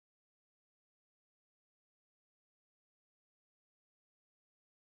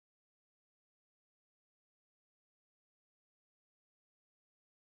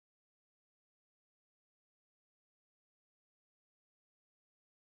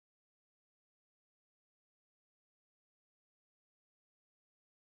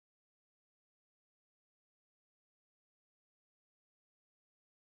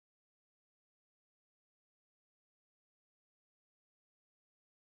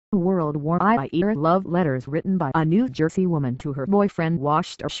World War I-era love letters written by a New Jersey woman to her boyfriend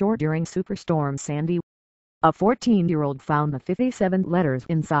washed ashore during Superstorm Sandy. A 14-year-old found the 57 letters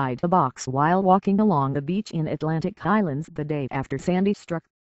inside a box while walking along the beach in Atlantic Highlands the day after Sandy struck.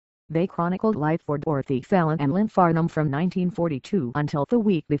 They chronicled life for Dorothy Fallon and Lynn Farnham from 1942 until the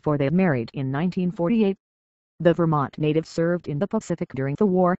week before they married in 1948. The Vermont native served in the Pacific during the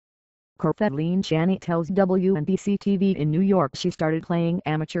war. Kathleen Janney tells WNBC-TV in New York she started playing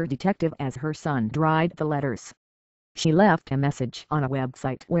amateur detective as her son dried the letters. She left a message on a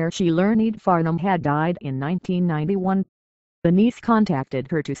website where she learned Farnham had died in 1991. The niece contacted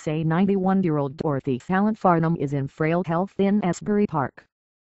her to say 91-year-old Dorothy Fallon Farnham is in frail health in Asbury Park.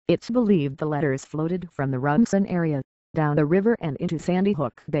 It's believed the letters floated from the Rumson area, down the river and into Sandy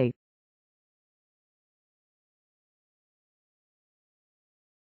Hook Bay.